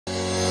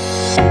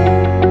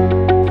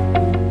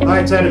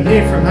Hi, it's Adam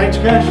here from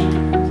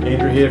Hcash.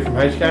 Andrew here from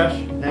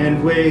Hcash.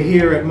 And we're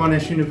here at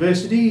Monash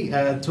University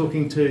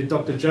talking to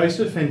Dr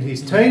Joseph and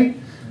his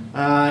team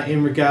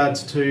in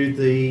regards to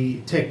the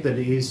tech that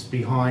is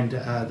behind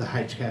the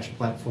Hcash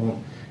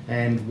platform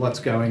and what's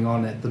going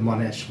on at the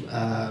Monash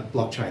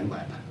blockchain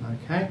lab.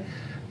 Okay,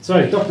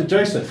 so Dr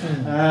Joseph,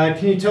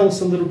 can you tell us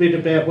a little bit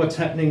about what's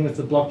happening with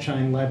the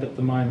blockchain lab at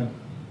the moment?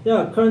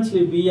 Yeah,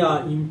 currently we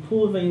are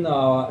improving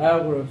our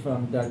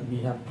algorithm that we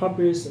have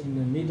published in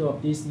the middle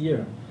of this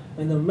year.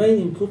 And the main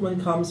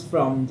improvement comes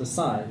from the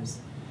size.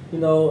 You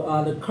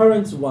know, the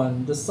current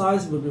one, the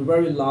size will be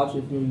very large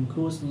if you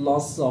include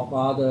lots of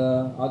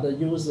other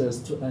users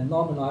to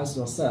anonymize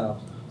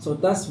yourself. So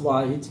that's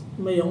why it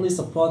may only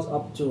support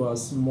up to a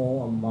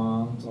small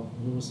amount of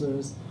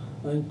users.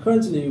 And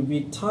currently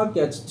we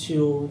target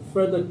to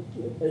further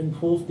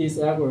improve this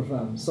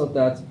algorithm so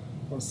that,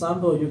 for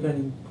example, you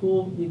can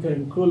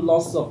include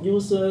lots of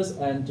users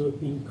and to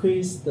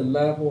increase the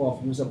level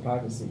of user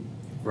privacy.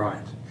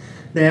 Right.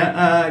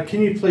 Now,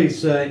 can you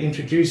please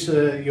introduce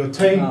your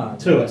team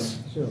to us?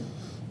 Sure.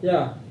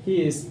 Yeah,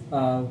 he is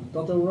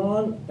Dr.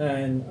 Ron,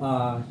 and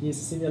he's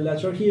a senior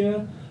lecturer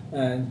here,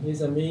 and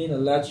he's Amin, a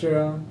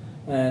lecturer,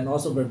 and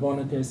also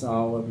Veronika is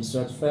our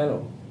research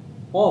fellow.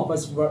 All of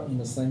us work in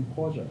the same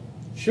project.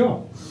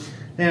 Sure.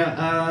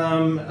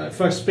 Now, if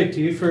I speak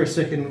to you for a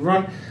second,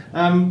 Ron,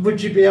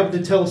 would you be able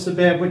to tell us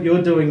about what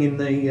you're doing in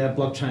the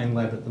blockchain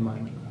lab at the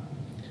moment?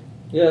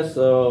 Yeah,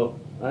 so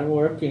I'm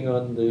working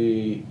on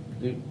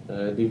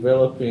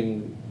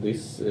developing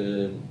this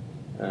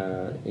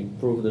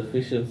improved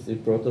efficiency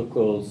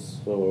protocols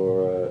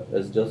for,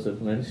 as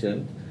Joseph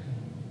mentioned,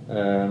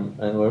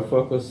 and we're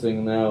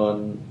focusing now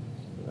on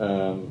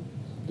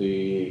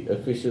the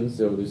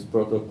efficiency of these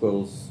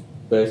protocols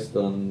based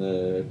on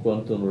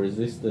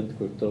quantum-resistant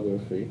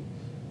cryptography.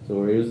 So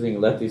we're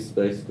using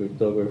lattice-based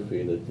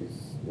cryptography that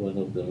is one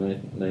of the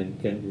main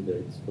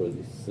candidates for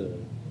this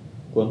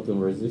quantum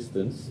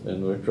resistance,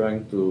 and we're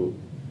trying to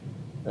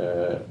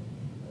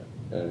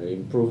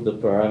improve the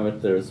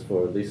parameters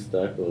for this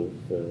type of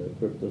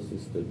crypto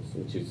systems,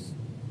 which is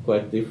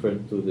quite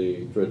different to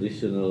the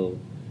traditional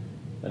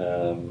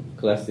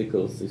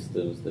classical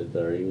systems that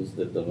are used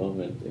at the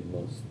moment in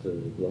most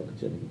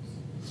blockchains.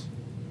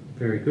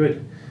 Very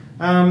good.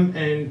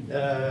 Amin,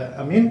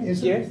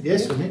 is it?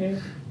 Yes,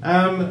 Amin.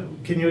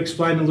 Can you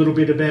explain a little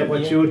bit about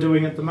what you're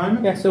doing at the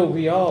moment? Yeah, so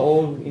we are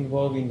all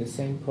involved in the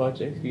same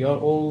project. We are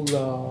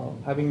all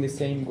having the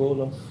same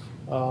goal of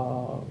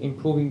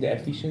improving the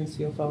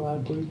efficiency of our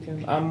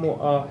algorithm. I'm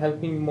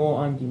helping more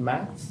on the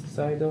maths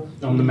side of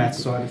on the maths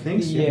side of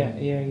things.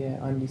 Yeah,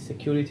 on the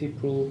security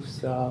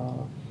proofs,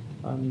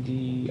 on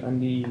the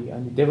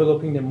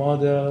developing the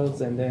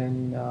models, and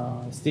then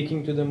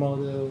sticking to the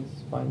models,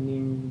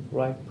 finding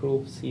right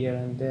proofs here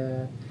and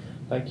there,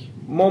 like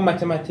more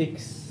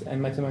mathematics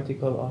and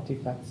mathematical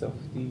artifacts of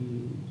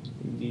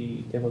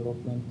the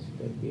development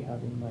that we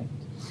have in mind.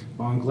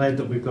 Well, I'm glad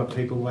that we've got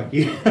people like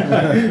you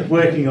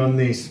working on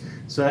this.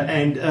 So,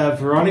 and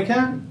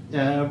Veronika,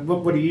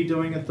 what are you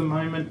doing at the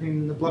moment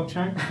in the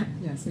blockchain?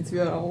 Yeah, since we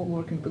are all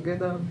working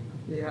together,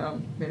 we are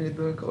mainly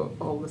doing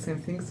all the same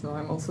things. So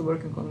I'm also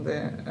working on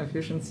the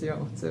efficiency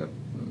of the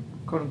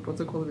current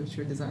protocol, which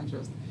we designed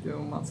just a few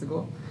months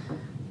ago.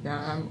 Yeah,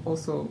 I'm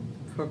also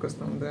focused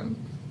on the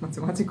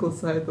mathematical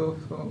side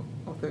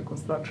of the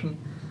construction.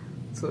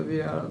 So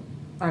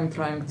I'm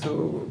trying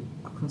to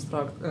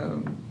construct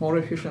more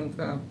efficient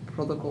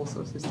protocols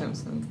or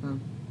systems,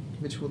 and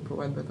which will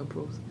provide better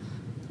proofs.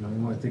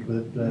 I think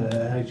that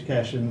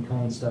Hcash and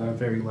Coinstar are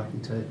very lucky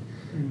to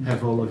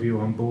have all of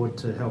you on board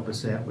to help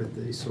us out with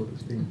these sort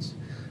of things.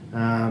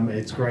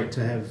 It's great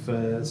to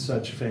have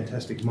such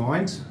fantastic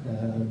minds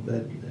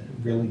that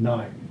really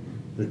know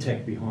the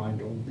tech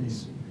behind all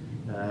this.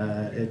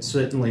 It's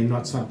certainly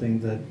not something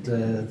that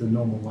the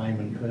normal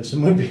layman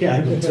person would be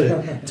able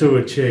to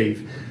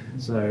achieve.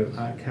 So,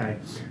 okay.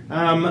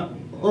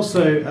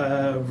 Also,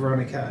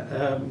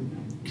 Veronika,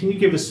 can you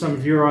give us some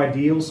of your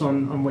ideals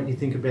on what you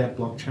think about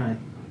blockchain?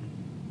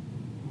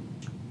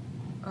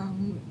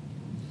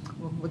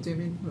 What do you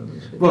mean?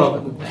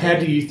 Well, how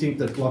do you think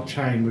that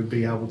blockchain would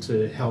be able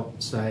to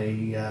help,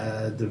 say,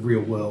 the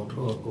real world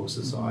or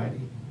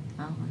society?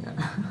 Oh,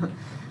 yeah.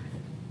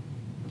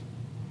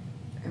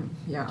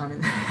 Yeah, I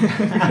mean...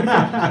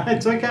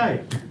 It's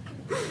okay.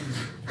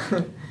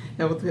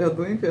 Yeah, what we are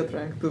doing, we are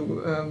trying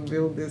to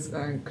build this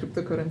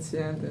cryptocurrency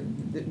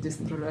and a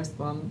decentralized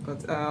one,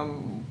 but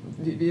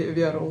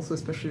we are also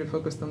especially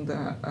focused on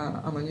the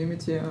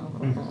anonymity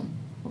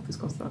of this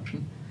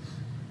construction.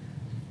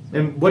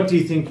 And what do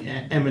you think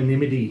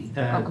anonymity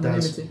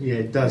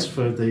does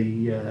for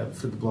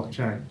the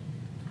blockchain?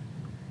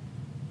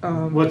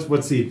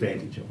 What's the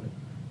advantage of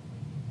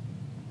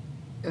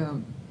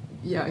it?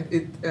 Yeah,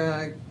 it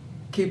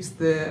keeps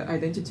the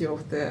identity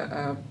of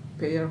the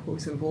payer who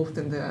is involved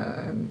in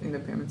the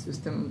payment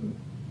system,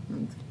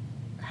 and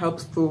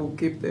helps to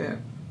keep the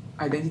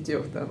identity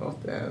of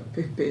the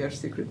payer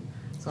secret.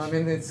 So I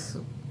mean,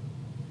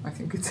 I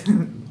think it's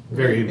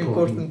Very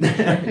important.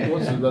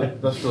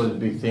 That's really the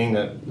big thing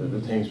that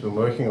the team's been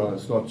working on.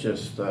 It's not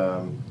just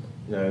the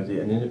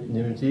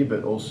anonymity,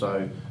 but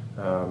also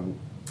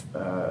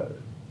the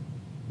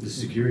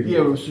security.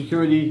 Yeah,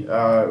 security,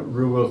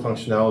 real-world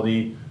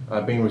functionality,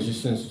 being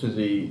resistant to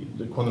the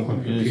quantum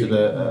computers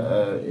that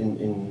are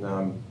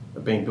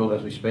being built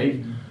as we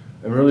speak,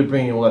 and really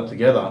bringing all that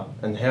together.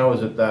 And how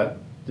is it that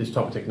this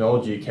type of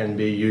technology can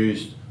be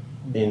used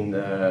in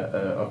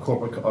a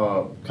corporate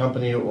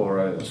company or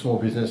a small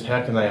business?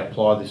 How can they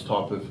apply this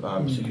type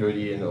of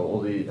security and all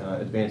the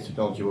advanced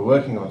technology we're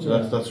working on?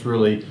 So that's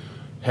really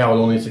how it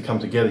all needs to come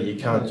together. You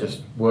can't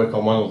just work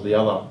on one or the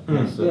other.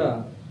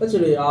 Yeah,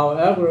 actually our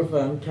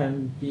algorithm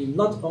can be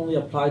not only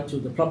applied to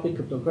the public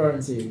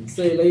cryptocurrency.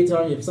 Say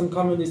later if some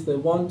companies they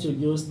want to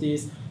use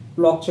this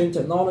blockchain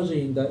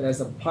technology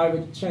as a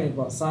private chain,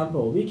 for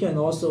example, we can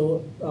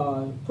also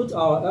put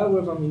our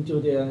algorithm into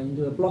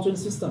the blockchain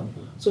system.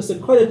 So it's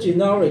quite a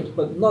generic,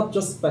 but not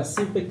just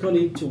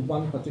specifically to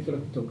one particular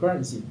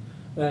cryptocurrency.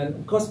 And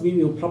of course, we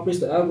will publish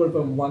the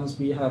algorithm once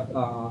we have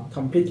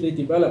completely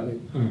developed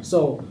it.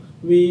 So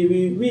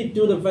we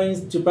do the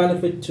things to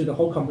benefit to the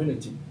whole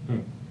community.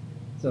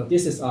 So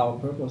this is our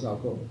purpose, our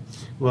goal.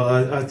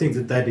 Well, I think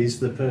that is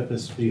the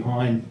purpose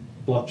behind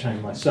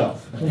blockchain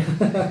myself.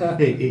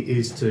 It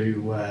is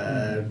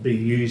to be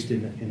used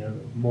in a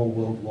more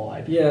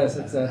worldwide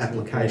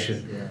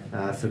application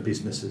for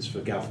businesses,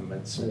 for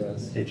governments,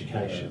 and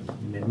education.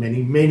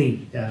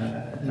 Many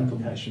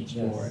applications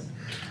for it.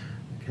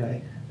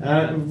 Okay,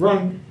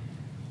 Ron,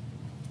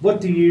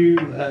 what do you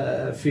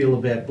feel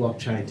about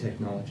blockchain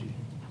technology?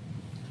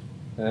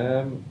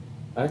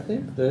 I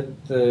think that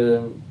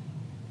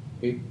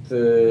it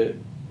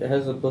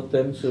has a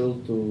potential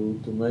to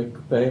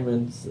make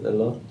payments a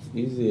lot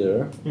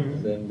easier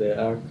than they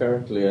are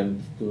currently,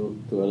 and to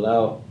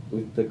allow,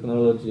 with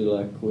technology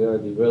like we are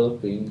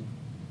developing,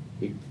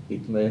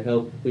 it may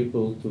help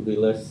people to be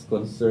less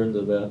concerned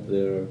about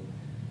their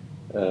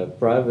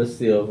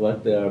privacy of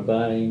what they are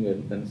buying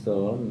and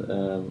so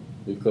on,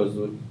 because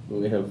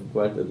we have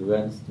quite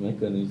advanced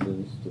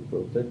mechanisms to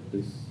protect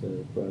this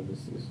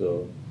privacy.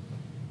 So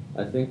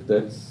I think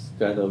that's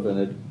kind of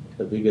a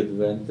big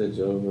advantage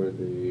over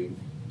the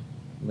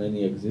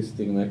many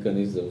existing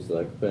mechanisms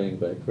like paying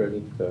by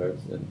credit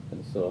cards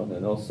and so on.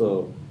 And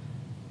also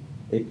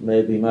it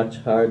may be much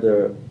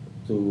harder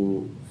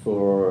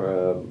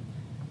for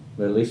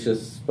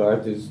malicious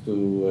parties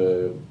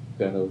to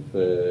kind of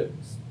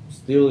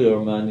steal your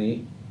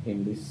money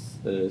in this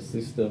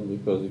system,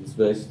 because it's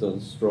based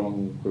on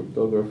strong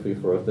cryptography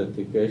for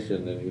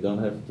authentication, and you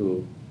don't have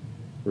to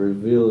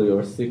reveal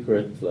your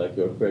secret, like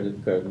your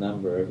credit card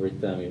number, every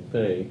time you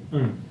pay.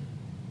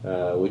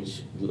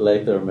 Which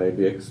later may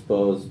be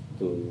exposed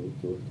to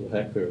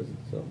hackers and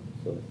so on.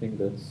 So I think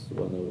that's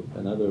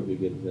another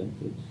big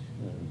advantage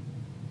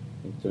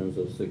in terms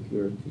of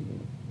security.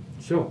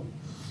 Sure.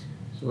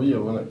 So yeah,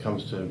 when it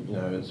comes to,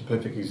 it's a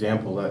perfect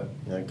example that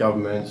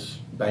governments,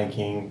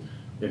 banking,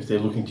 if they're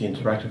looking to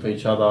interact with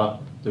each other,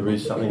 there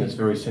is something that's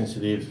very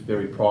sensitive,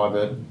 very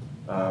private,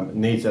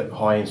 needs that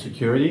high-end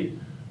security.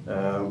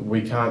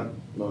 They can't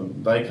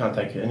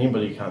take,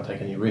 anybody can't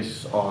take any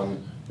risks on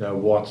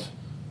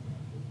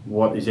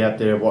what is out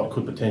there, what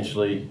could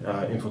potentially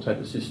infiltrate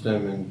the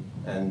system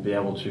and be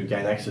able to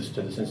gain access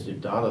to the sensitive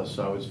data.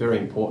 So it's very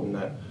important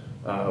that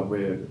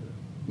we're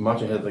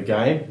much ahead of the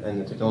game, and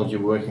the technology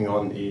we're working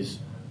on is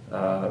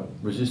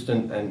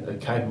resistant and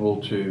capable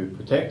to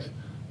protect,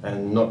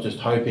 and not just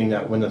hoping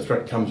that when the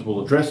threat comes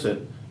we'll address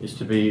it, is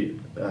to be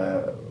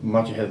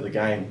much ahead of the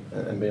game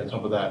and be on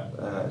top of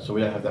that, so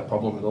we don't have that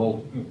problem at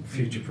all.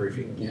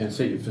 Future-proofing. You can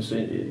see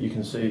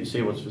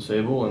what's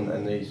foreseeable,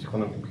 and these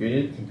quantum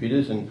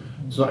computers, and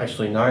it's not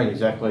actually known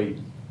exactly.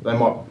 They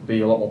might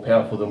be a lot more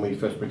powerful than we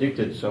first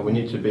predicted. So we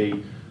need to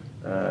be,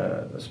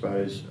 I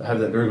suppose, have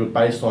that very good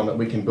baseline that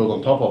we can build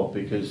on top of,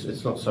 because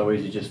it's not so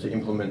easy just to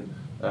implement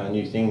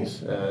new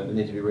things. They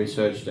need to be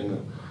researched, and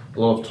a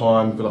lot of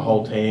time for the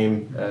whole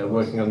team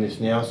working on this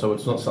now. So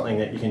it's not something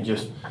that you can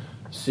just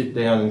sit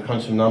down and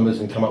crunch some numbers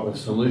and come up with a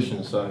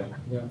solution. So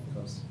yeah, of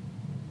course.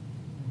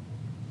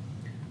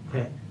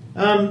 Okay.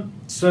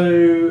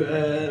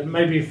 So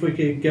maybe if we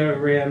could go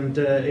around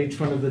each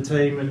one of the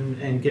team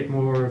and get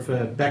more of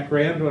a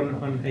background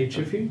on each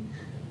of you.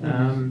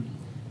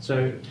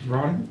 So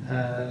Ron,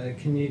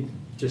 can you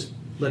just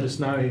let us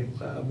know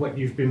what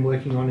you've been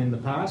working on in the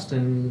past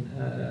and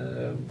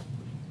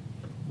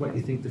what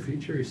you think the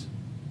future is?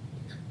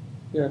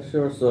 Yeah,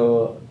 sure.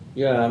 So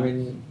yeah, I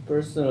mean,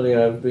 personally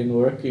I've been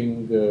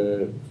working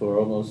for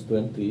almost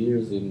 20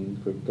 years in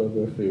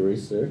cryptography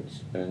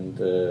research, and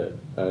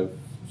I've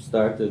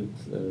started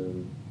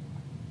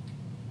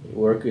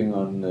working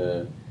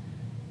on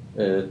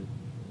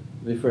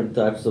different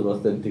types of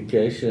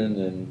authentication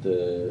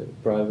and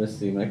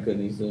privacy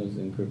mechanisms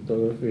in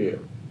cryptography.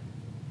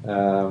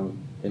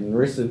 In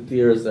recent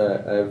years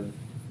I've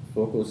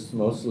focused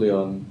mostly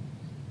on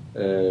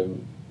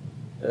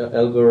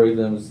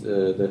algorithms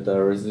that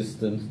are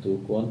resistant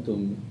to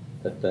quantum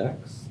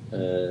attacks,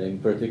 in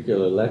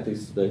particular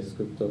lattice-based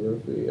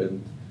cryptography,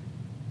 and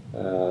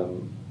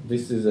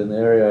This is an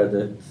area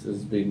that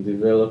has been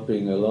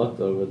developing a lot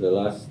over the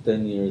last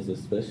 10 years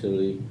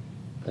especially,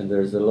 and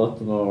there's a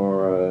lot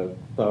more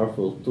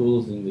powerful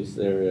tools in this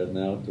area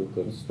now to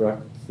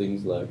construct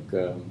things like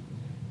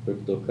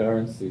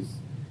cryptocurrencies.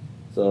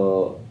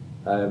 So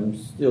I'm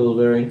still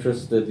very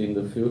interested in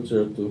the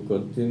future to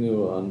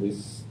continue on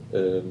this,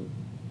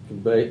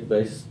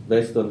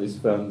 based on this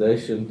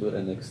foundation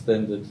and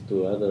extend it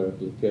to other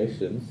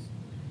applications,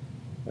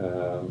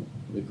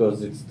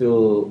 because it's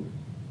still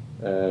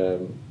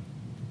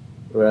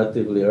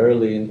relatively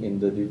early in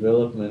the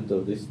development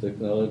of this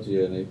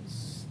technology, and it's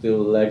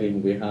still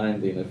lagging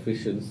behind in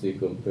efficiency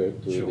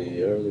compared to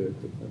the earlier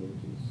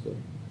technologies. So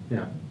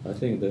Yeah. I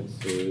think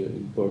that's an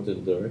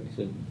important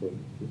direction for the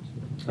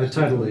future. I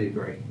totally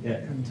agree.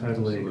 Yeah,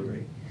 totally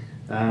agree.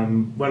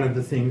 One of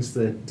the things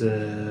that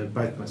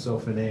both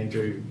myself and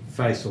Andrew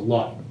face a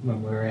lot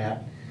when we're out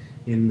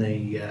in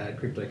the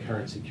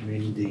cryptocurrency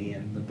community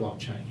and the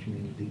blockchain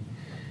community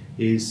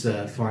is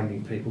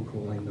finding people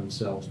calling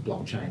themselves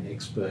blockchain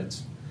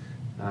experts.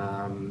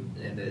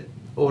 And it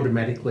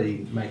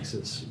automatically makes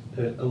us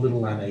a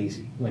little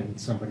uneasy when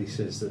somebody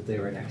says that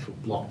they're an actual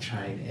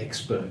blockchain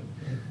expert,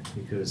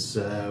 because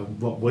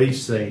what we've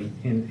seen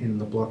in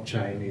the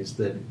blockchain is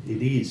that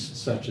it is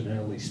such an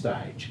early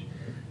stage.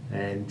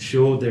 And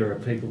sure, there are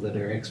people that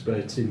are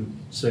experts in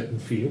certain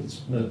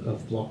fields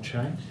of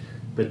blockchain,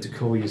 but to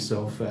call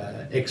yourself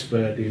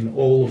expert in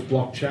all of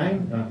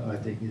blockchain, I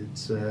think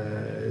it's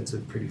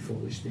a pretty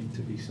foolish thing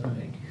to be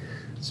saying.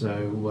 So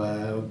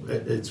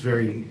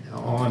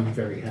I'm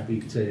very happy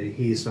to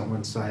hear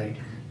someone say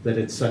that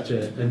it's such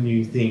a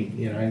new thing,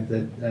 you know,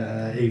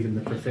 that even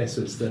the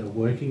professors that are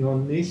working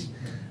on this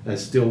are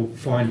still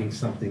finding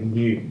something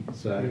new.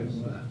 So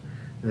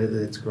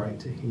it's great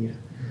to hear.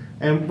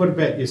 And what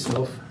about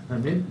yourself,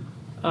 Amin?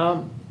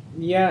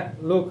 Yeah,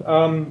 look,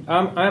 I'm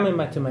a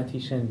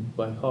mathematician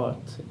by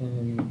heart,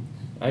 and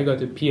I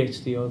got a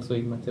PhD also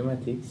in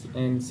mathematics.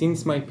 And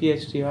since my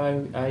PhD,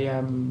 I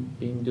am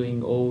been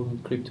doing all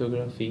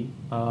cryptography.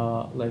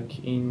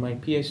 Like in my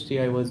PhD,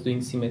 I was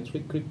doing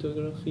symmetric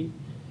cryptography,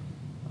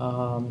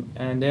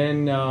 and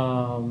then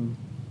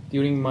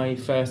during my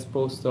first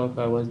postdoc,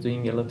 I was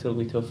doing a little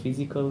bit of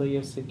physical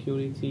layer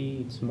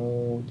security. It's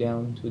more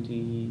down to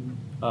the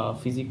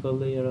physical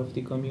layer of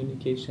the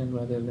communication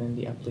rather than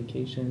the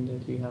application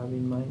that we have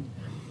in mind.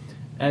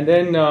 And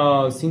then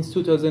since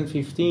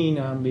 2015,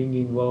 I'm being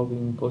involved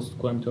in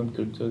post-quantum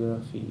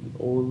cryptography,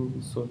 all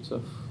sorts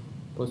of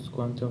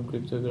post-quantum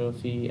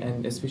cryptography,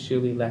 and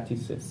especially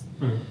lattices.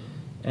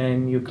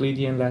 And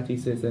Euclidean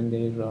lattices and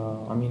their,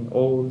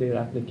 all their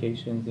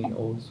applications in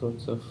all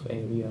sorts of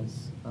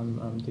areas.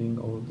 I'm doing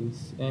all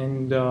this.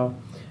 And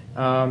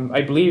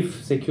I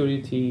believe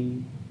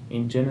security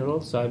in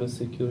general, cyber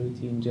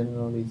security in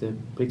general, is a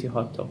pretty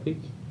hot topic.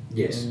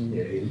 Yes, and,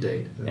 yeah,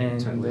 indeed. And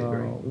totally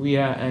agree.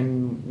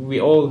 we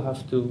all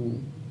have to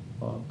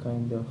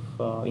kind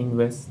of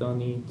invest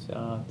on it,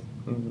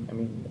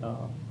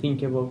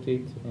 think about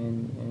it,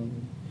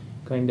 and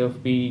kind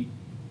of be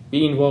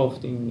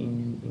involved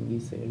in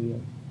this area.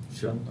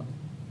 Sure.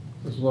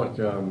 It's like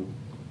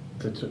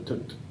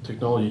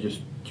technology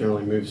just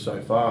generally moves so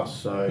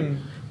fast, so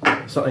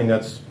something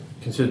that's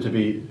considered to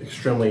be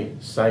extremely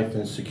safe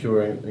and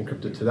secure and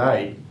encrypted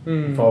today,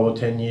 5 or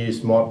 10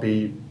 years might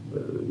be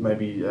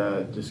maybe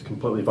just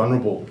completely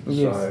vulnerable.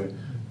 Yes.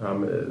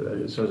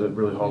 So it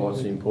really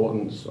highlights the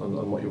importance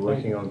on what you're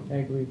working on. I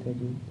agree.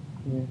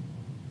 Yeah.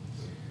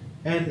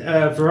 And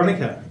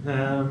Veronika,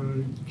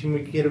 can we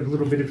get a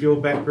little bit of your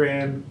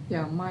background?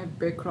 Yeah, my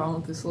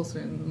background is also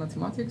in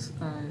mathematics.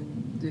 I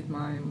did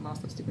my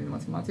master's degree in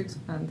mathematics,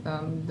 and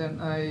then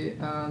I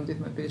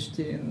did my PhD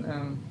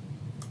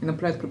in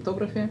applied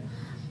cryptography.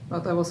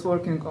 But I was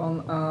working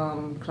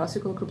on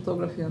classical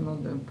cryptography and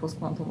not the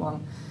post-quantum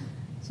one.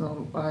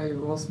 So I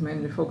was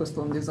mainly focused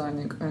on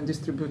designing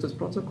distributed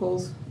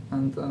protocols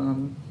and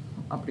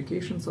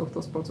applications of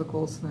those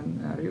protocols in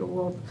real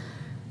world.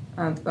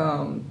 And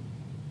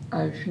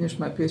I finished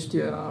my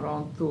PhD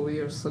around 2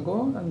 years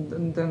ago,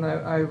 and then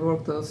I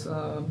worked as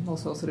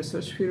also as a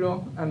research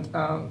fellow. And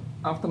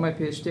after my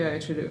PhD, I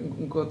actually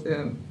got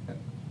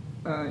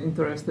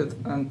interested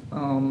in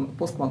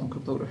post-quantum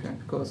cryptography,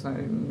 because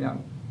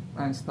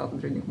I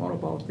started reading more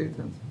about it.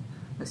 And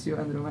as you,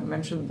 Andrew,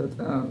 mentioned, that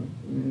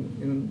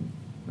in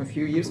a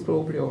few years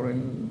probably, or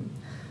in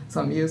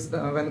some years,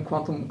 when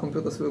quantum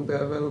computers will be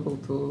available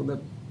to the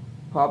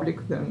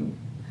public, then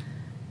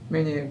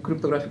many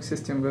cryptographic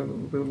systems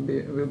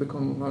will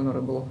become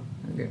vulnerable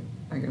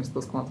against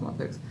those quantum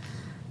attacks.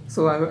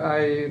 So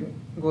I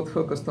got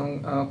focused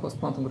on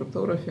post-quantum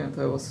cryptography, and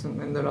I was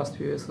in the last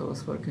few years I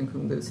was working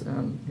in this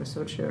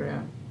research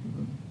area,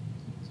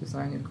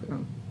 designing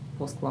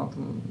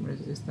post-quantum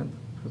resistant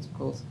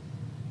protocols.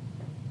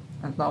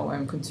 And now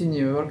I'm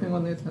continuing working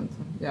on it, and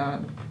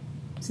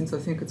since I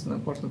think it's an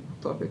important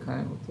topic,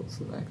 I would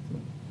also like to.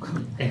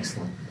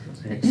 Excellent.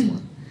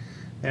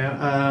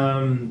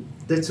 Now,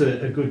 that's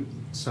a good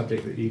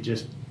subject that you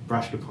just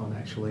brushed upon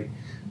actually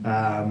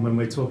when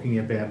we're talking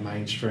about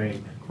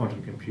mainstream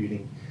quantum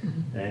computing,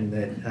 and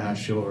that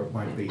sure, it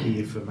won't be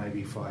here for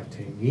maybe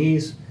 5-10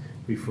 years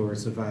before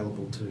it's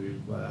available to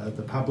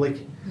the public.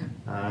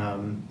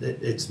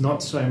 It's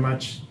not so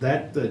much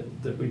that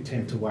we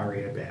tend to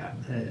worry about.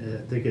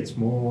 I think it's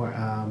more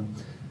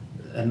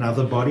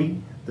another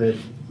body that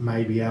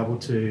may be able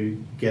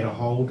to get a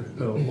hold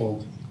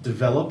or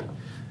develop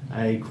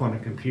a quantum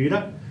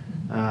computer,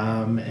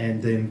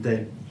 and then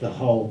the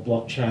whole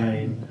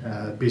blockchain,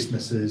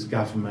 businesses,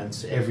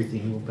 governments,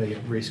 everything will be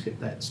at risk at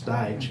that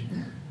stage.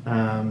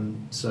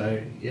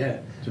 So yeah,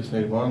 just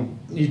need one.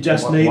 You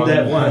just need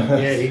that one.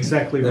 Yeah,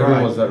 exactly right.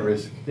 Everyone was at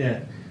risk.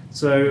 Yeah.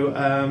 So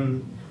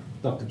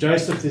Dr.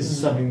 Joseph, this is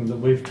something that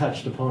we've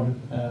touched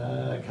upon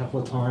a couple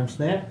of times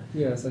now.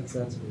 Yes,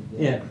 exactly.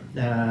 Yeah.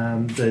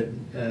 That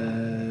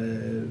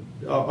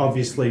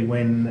obviously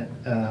when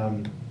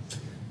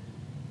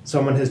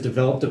someone has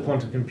developed a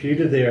quantum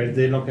computer,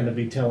 they're not going to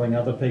be telling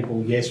other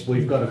people, yes,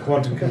 we've got a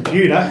quantum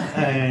computer,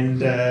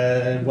 and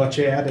watch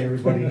out,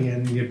 everybody,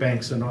 and your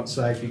banks are not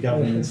safe, your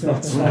government's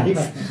not safe.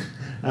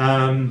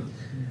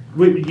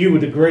 You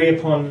would agree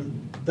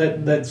upon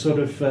that sort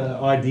of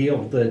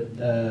ideal that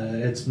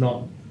it's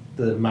not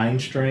the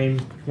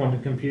mainstream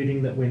quantum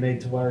computing that we need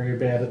to worry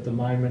about at the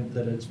moment,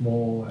 that it's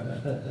more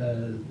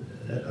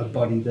a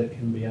body that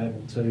can be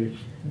able to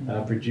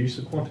produce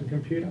a quantum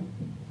computer?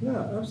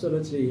 Yeah,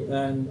 absolutely.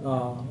 And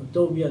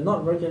though we are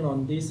not working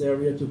on this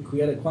area to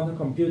create a quantum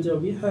computer,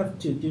 we have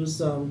to do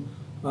some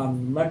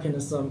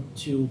mechanism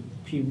to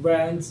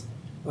prevent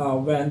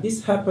when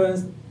this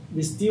happens,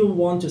 we still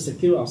want to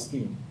secure our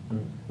scheme.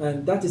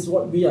 And that is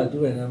what we are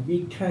doing, and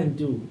we can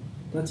do.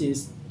 That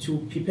is to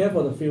prepare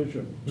for the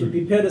future, to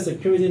prepare the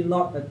security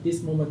not at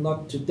this moment,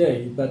 not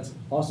today, but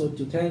also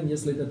to 10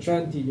 years later,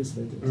 20 years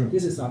later.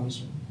 This is our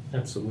mission.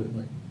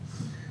 Absolutely.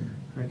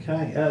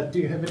 Okay. Do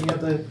you have any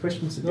other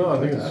questions? No, I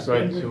think it's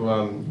great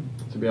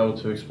to be able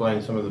to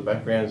explain some of the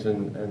backgrounds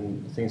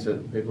and things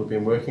that people have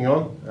been working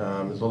on.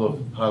 There's a lot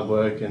of hard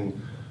work and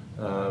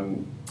a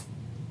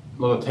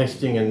lot of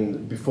testing,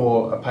 and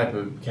before a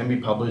paper can be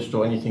published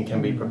or anything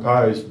can be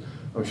proposed,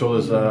 I'm sure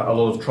there's a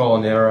lot of trial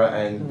and error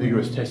and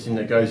vigorous testing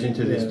that goes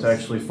into this to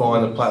actually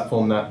find a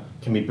platform that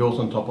can be built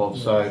on top of.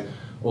 So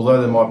although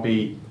there might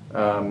be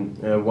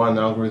one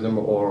algorithm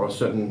or a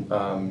certain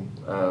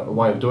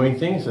way of doing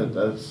things,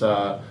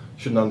 that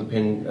shouldn't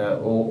underpin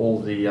all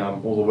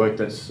the work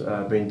that's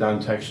been done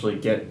to actually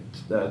get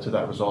to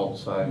that result.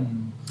 So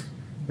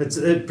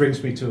it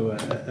brings me to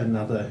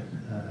another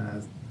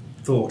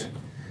thought.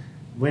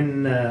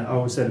 When I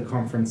was at a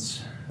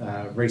conference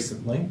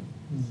recently,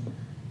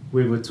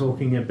 we were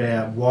talking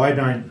about why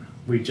don't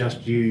we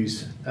just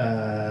use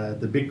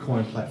the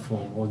Bitcoin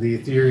platform or the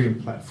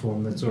Ethereum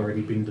platform that's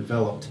already been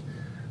developed.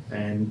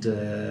 And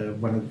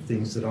one of the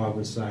things that I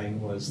was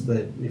saying was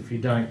that if you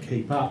don't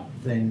keep up,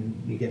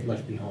 then you get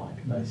left behind,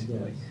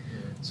 basically.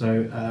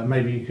 So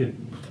maybe you could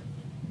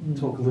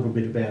talk a little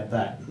bit about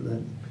that.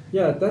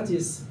 Yeah, that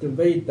is the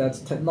way that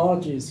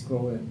technology is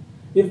growing.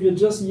 If you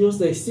just use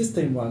the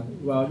existing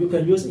one, well, you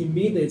can use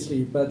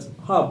immediately, but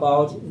how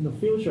about in the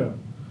future?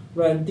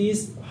 When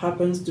this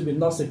happens to be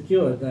not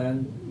secure,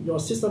 then your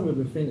system will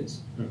be finished.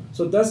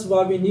 So that's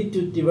why we need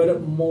to develop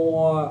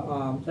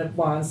more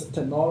advanced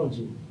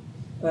technology.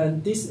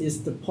 And this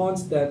is the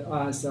point that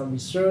as a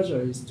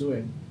researcher is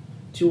doing,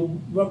 to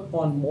work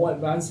on more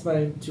advanced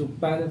way to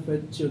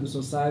benefit to the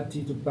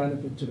society, to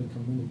benefit to the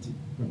community.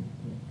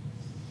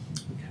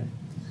 Okay.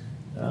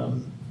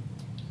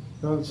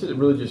 No, that's it.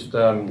 Really just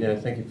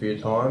thank you for your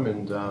time,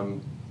 and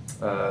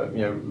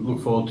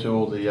look forward to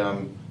all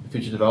the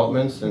future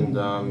developments and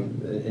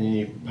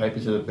any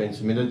papers that have been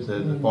submitted,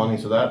 the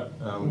findings of that.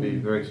 We'll be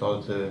very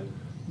excited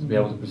to be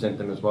able to present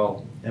them as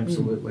well.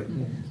 Absolutely.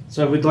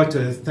 So we'd like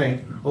to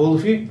thank all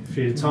of you for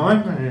your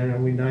time,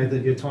 and we know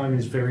that your time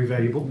is very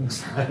valuable.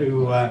 So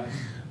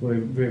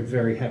we're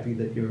very happy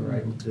that you were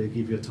able to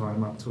give your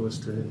time up to us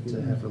to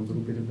have a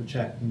little bit of a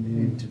chat and an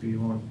interview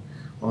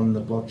on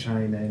the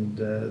blockchain and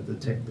the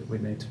tech that we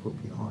need to put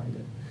behind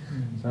it.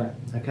 So,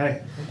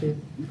 okay. Thank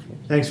you.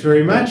 Thanks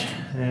very much.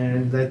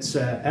 And that's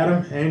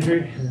Adam,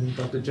 Andrew, and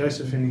Dr.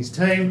 Joseph and his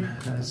team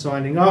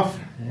signing off,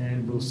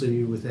 and we'll see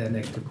you with our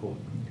next report.